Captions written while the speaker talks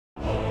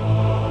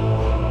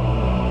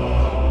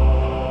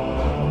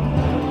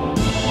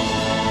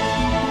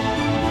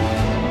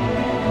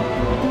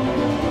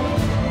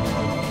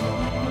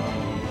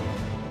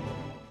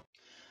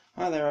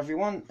there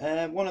everyone.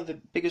 One of the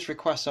biggest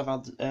requests I've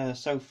had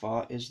so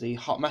far is the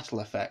hot metal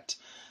effect.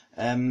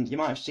 You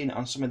might have seen it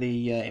on some of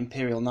the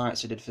Imperial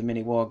Knights I did for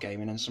mini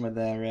wargaming and some of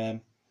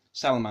their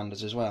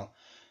salamanders as well.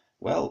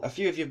 Well, a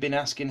few of you have been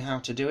asking how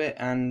to do it,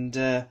 and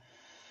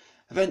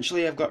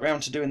eventually I've got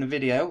round to doing the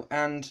video,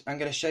 and I'm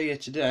going to show you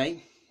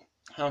today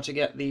how to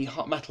get the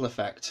hot metal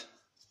effect.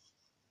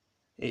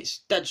 It's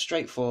dead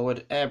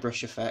straightforward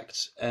airbrush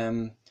effect,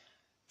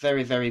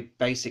 very, very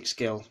basic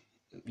skill.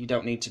 You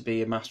don't need to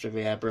be a master of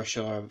the airbrush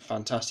or a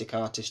fantastic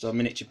artist or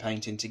miniature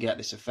painting to get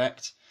this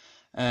effect.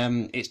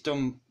 It's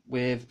done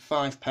with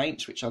 5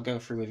 paints, which I'll go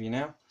through with you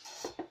now.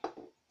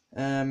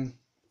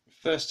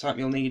 First type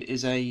you'll need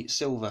is a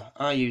silver.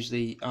 I use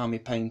the Army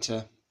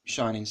Painter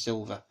Shining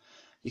Silver.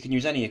 You can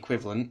use any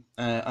equivalent.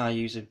 I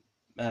use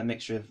a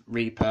mixture of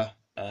Reaper,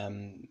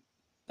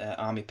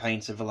 Army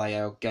Painter,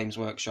 Vallejo, Games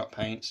Workshop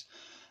paints,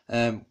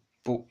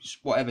 but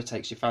whatever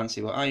takes your fancy.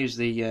 But I use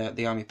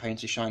the Army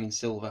Painter Shining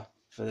Silver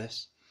for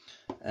this.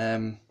 You're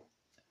going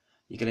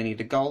to need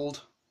a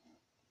gold.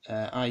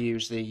 I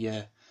use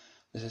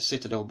there's a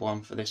Citadel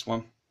one for this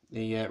one,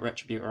 the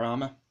Retributor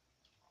armor.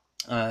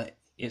 I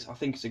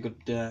think it's a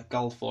good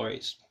gold for it.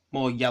 It's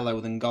more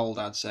yellow than gold,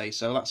 I'd say,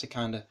 so that's the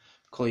kind of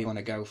colour you want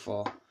to go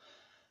for.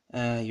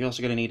 You're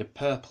also going to need a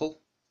purple.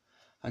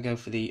 I go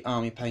for the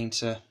Army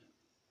Painter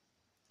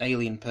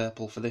Alien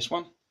Purple for this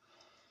one,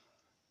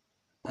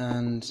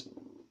 and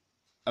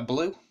a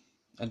blue.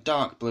 A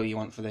dark blue you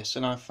want for this,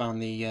 and I've found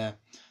the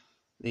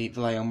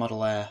Vallejo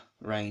Model Air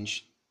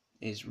range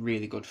is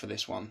really good for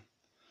this one.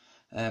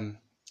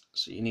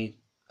 So you need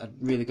a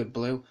really good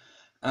blue,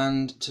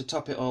 and to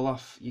top it all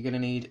off you're going to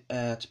need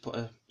to put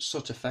a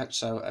soot effect,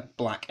 so a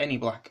black, any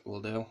black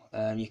will do.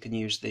 You can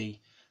use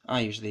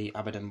I use the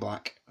Abaddon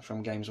black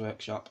from Games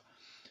Workshop,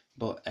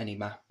 but any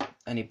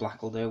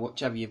black will do,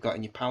 whichever you've got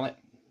in your palette.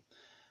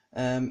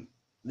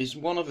 There's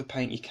one other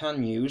paint you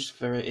can use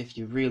for it if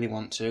you really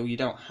want to. You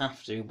don't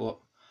have to, but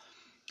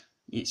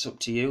it's up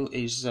to you.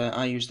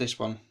 I use this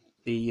one,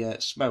 the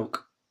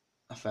smoke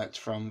effect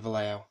from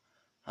Vallejo.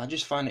 I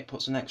just find it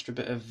puts an extra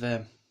bit of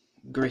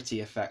gritty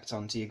effect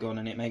onto your gun,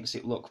 and it makes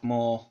it look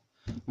more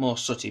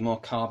sooty, more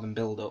carbon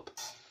build up.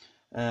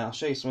 I'll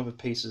show you some other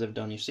pieces I've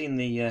done. You've seen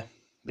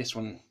this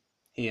one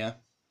here.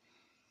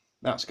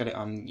 That's got it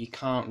on. You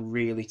can't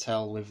really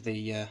tell with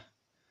the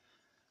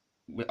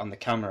on the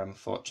camera,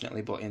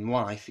 unfortunately, but in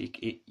life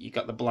you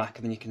got the black,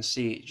 and then you can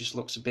see it just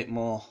looks a bit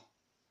more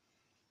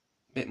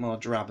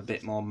drab, a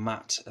bit more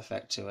matte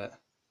effect to it.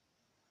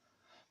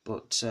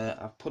 But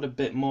I've put a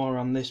bit more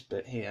on this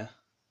bit here,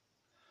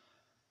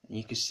 and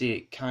you can see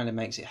it kind of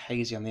makes it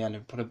hazy on the end.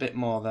 I've put a bit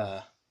more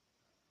there,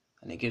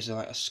 and it gives it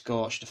like a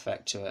scorched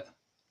effect to it.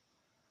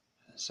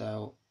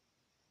 So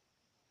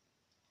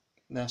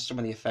there's some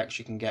of the effects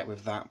you can get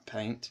with that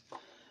paint,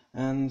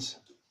 and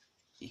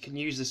you can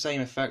use the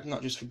same effect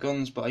not just for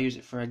guns, but I use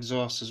it for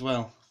exhausts as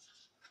well.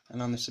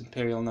 And on this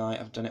Imperial Knight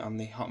I've done it on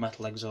the hot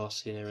metal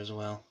exhaust here as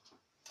well.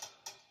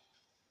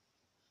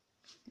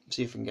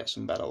 See if we can get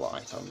some better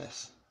light on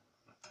this.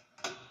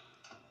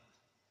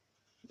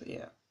 But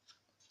yeah,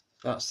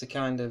 that's the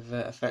kind of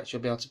effect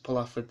you'll be able to pull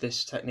off with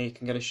this technique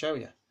I'm going to show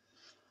you.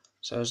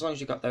 So as long as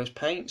you've got those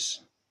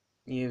paints,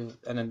 and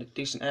a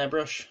decent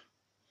airbrush,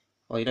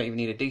 well, you don't even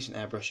need a decent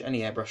airbrush,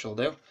 any airbrush will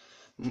do.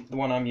 The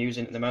one I'm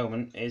using at the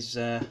moment is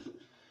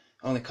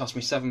only cost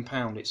me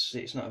 £7.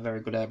 It's not a very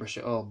good airbrush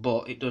at all,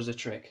 but it does the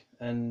trick.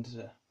 And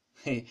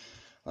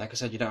like I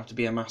said, you don't have to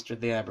be a master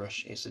of the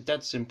airbrush. It's a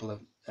dead simple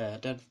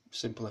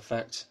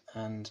effect,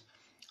 and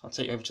I'll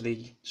take you over to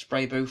the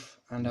spray booth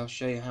and I'll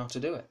show you how to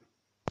do it.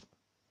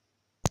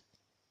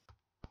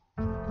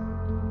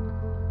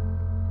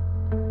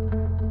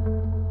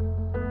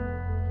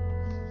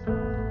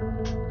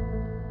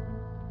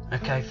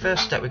 Okay,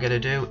 first step we're going to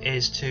do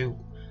is to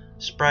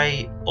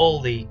spray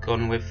all the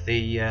gun with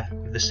the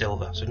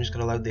silver. So I'm just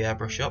going to load the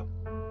airbrush up.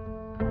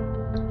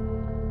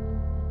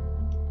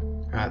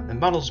 Right, the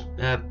model's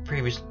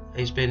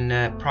has been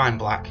prime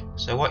black.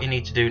 So what you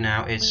need to do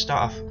now is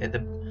start off at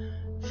the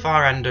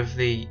far end of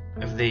the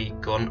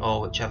gun,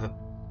 or whichever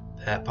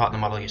part of the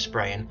model you're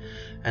spraying,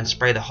 and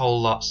spray the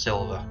whole lot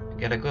silver.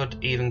 Get a good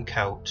even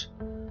coat.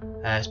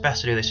 It's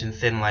best to do this in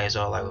thin layers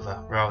all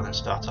over, rather than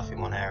start off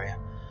in one area.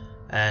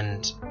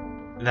 And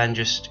then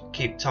just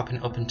keep topping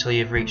it up until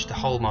you've reached the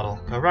whole model.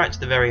 Go right to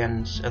the very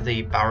ends of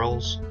the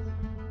barrels,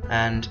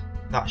 and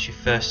that's your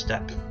first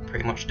step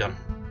pretty much done.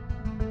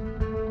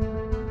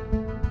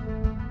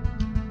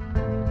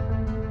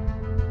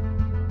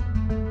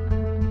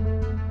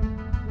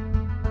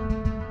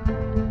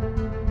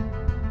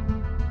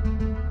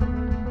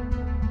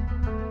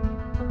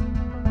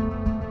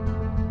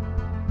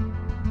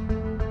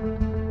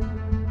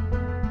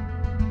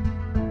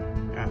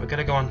 Right, we're going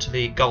to go on to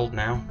the gold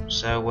now.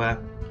 So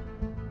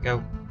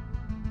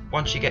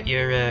once you get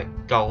your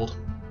gold,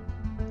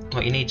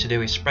 what you need to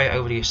do is spray it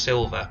over to your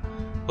silver,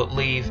 but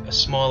leave a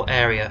small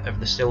area of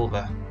the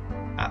silver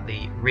at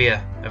the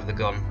rear of the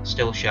gun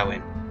still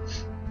showing.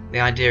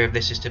 The idea of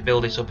this is to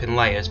build it up in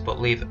layers,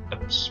 but leave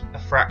a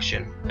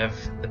fraction of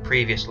the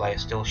previous layer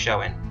still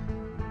showing.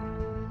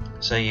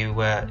 So you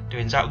do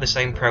exactly the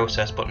same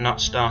process, but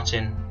not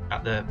starting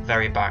at the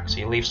very back. So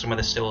you leave some of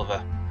the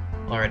silver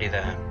already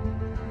there.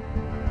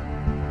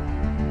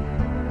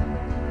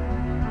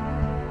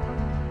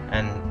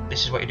 And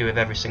this is what you do with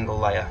every single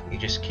layer. You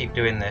just keep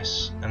doing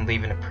this and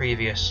leaving a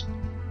previous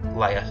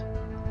layer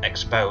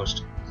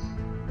exposed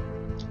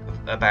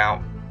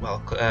about,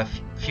 well, a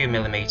few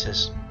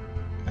millimeters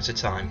at a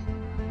time.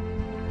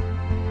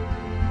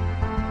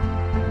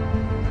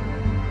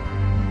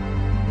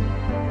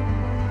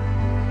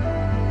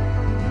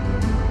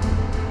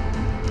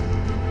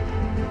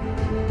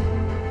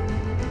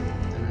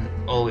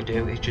 And all we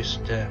do is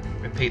just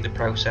repeat the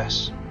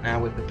process now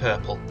with the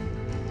purple,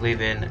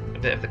 leaving a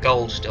bit of the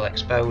gold still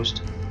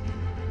exposed,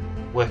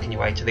 working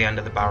your way to the end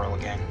of the barrel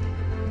again.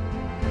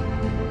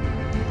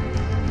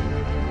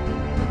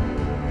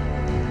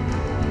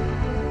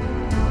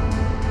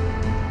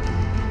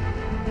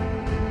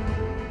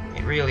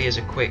 It really is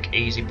a quick,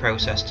 easy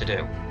process to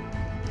do.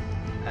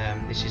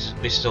 This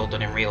is all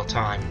done in real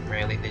time.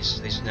 Really,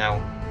 there's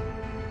no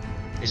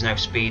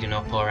speeding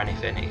up or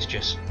anything. It's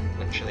just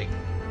literally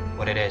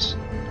what it is.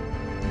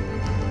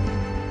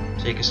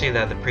 So you can see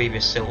there the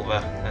previous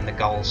silver and the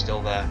gold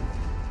still there,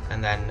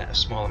 and then a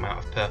small amount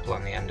of purple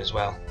on the end as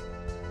well.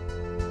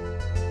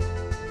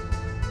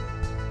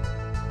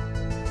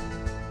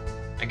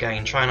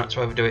 Again, try not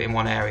to overdo it in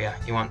one area.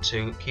 You want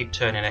to keep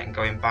turning it and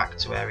going back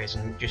to areas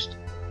and just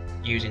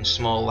using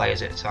small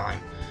layers at a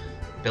time,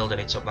 building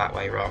it up that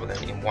way rather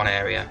than in one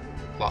area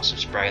lots of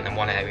spray and then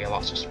one area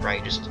lots of spray.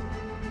 Just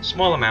a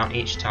small amount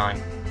each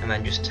time and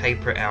then just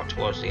taper it out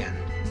towards the end.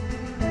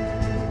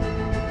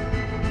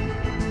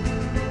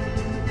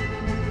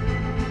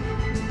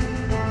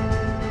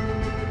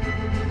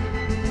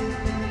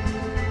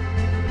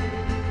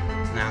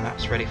 Now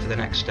that's ready for the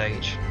next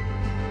stage.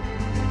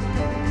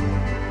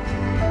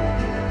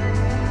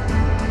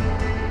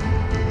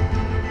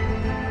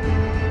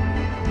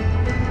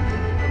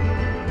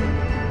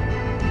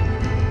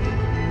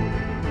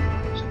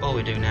 All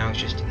we do now is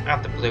just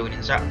add the blue in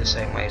exactly the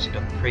same way as we've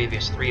done the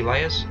previous 3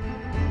 layers,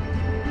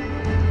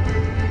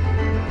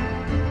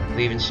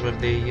 leaving some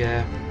of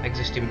the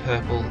existing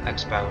purple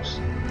exposed.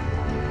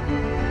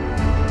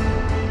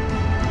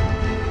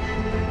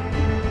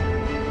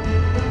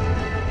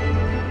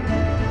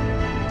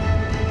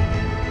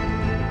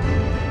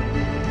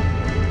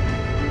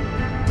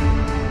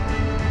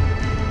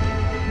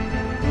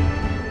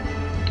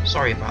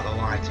 Sorry about the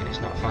lighting, it's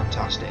not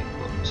fantastic,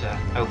 but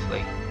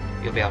hopefully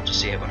you'll be able to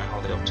see it when I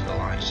hold it up to the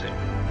light soon.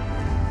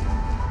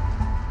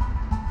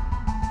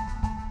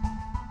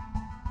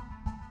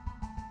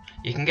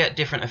 You can get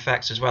different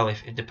effects as well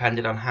if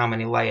depending on how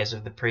many layers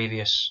of the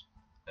previous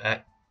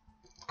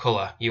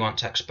colour you want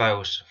to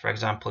expose. For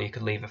example, you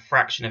could leave a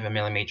fraction of a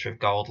millimetre of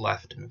gold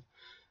left and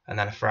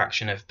then a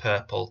fraction of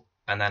purple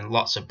and then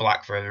lots of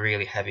black for a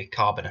really heavy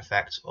carbon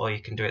effect, or you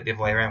can do it the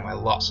other way around where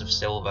lots of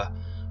silver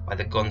where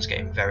the gun's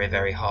getting very,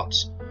 very hot,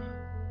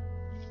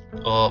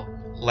 or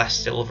less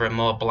silver and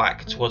more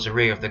black towards the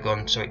rear of the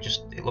gun, so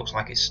it looks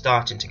like it's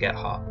starting to get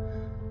hot.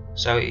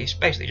 So it's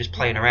basically just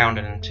playing around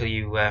until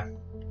you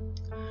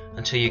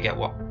get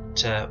what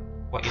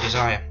you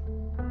desire.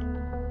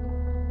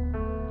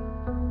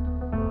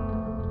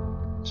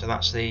 So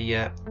that's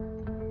the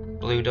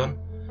blue done,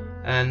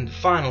 and the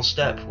final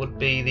step would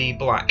be the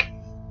black.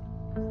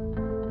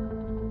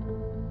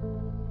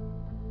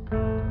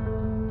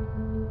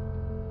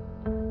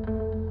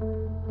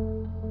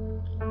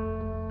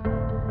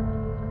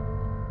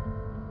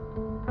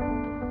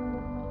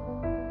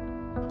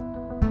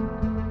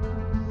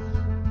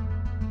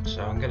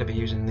 So I'm going to be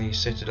using the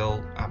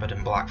Citadel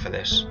Abaddon Black for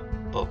this,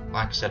 but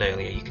like I said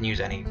earlier, you can use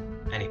any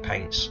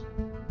paints.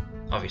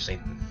 Obviously,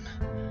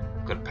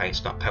 good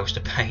paints, not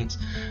poster paint.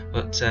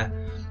 But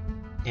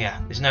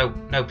yeah, there's no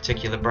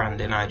particular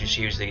branding. I just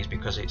use these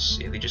because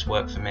they just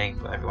work for me.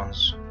 But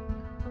everyone's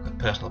got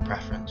personal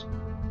preference.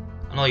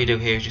 And all you do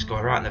here is just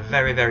go right in the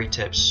very, very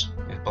tips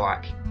with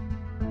black,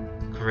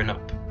 covering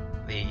up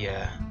the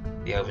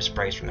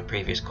oversprays from the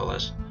previous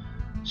colours.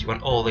 So you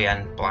want all the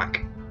end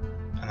black,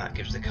 and that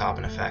gives the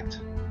carbon effect.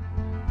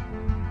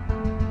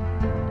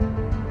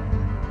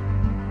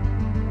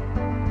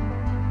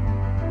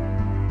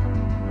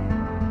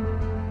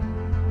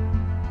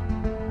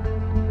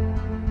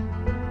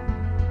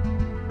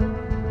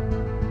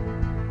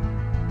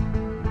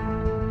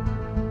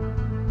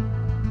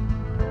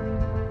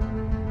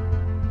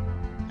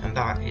 And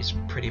that is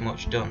pretty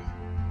much done.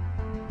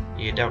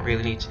 You don't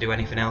really need to do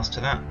anything else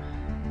to that.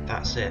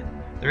 That's it.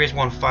 There is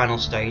one final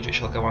stage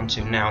which I'll go on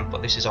to now,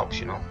 but this is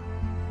optional.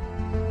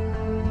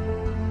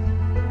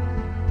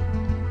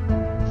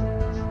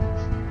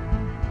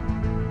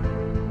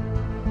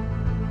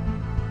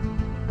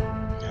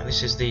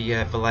 This is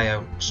the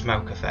Vallejo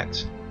smoke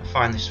effect. I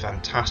find this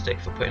fantastic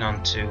for putting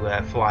onto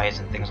flyers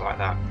and things like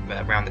that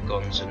around the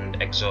guns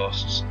and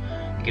exhausts.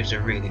 It gives a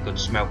really good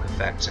smoke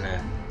effect and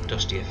a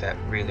dusty effect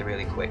really,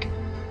 really quick.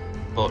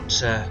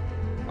 But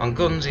on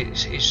guns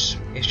it's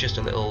just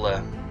a little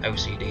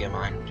OCD of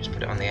mine. Just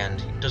put it on the end.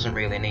 It doesn't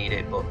really need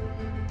it, but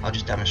I'll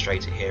just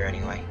demonstrate it here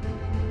anyway.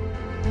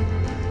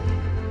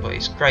 But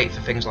it's great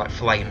for things like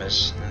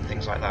flamers and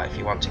things like that if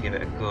you want to give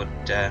it a good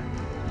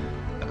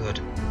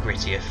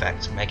gritty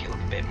effect, make it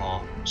look a bit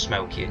more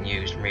smoky and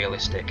used and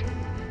realistic.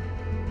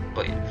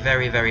 But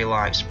very, very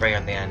light spray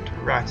on the end,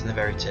 right in the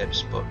very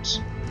tips,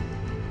 but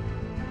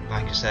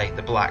like I say,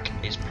 the black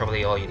is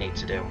probably all you need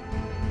to do.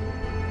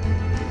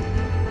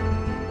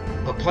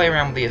 But play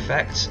around with the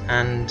effect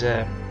and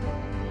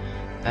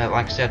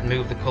like I said,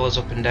 move the colours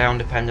up and down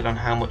depending on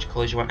how much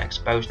colours you want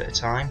exposed at a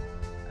time,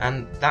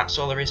 and that's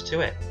all there is to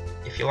it.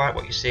 If you like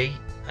what you see,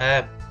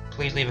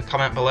 please leave a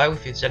comment below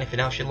if there's anything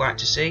else you'd like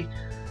to see.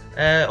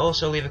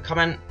 Also leave a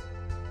comment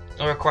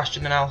or a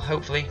question and I'll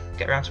hopefully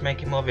get around to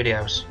making more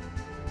videos.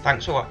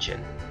 Thanks for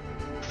watching.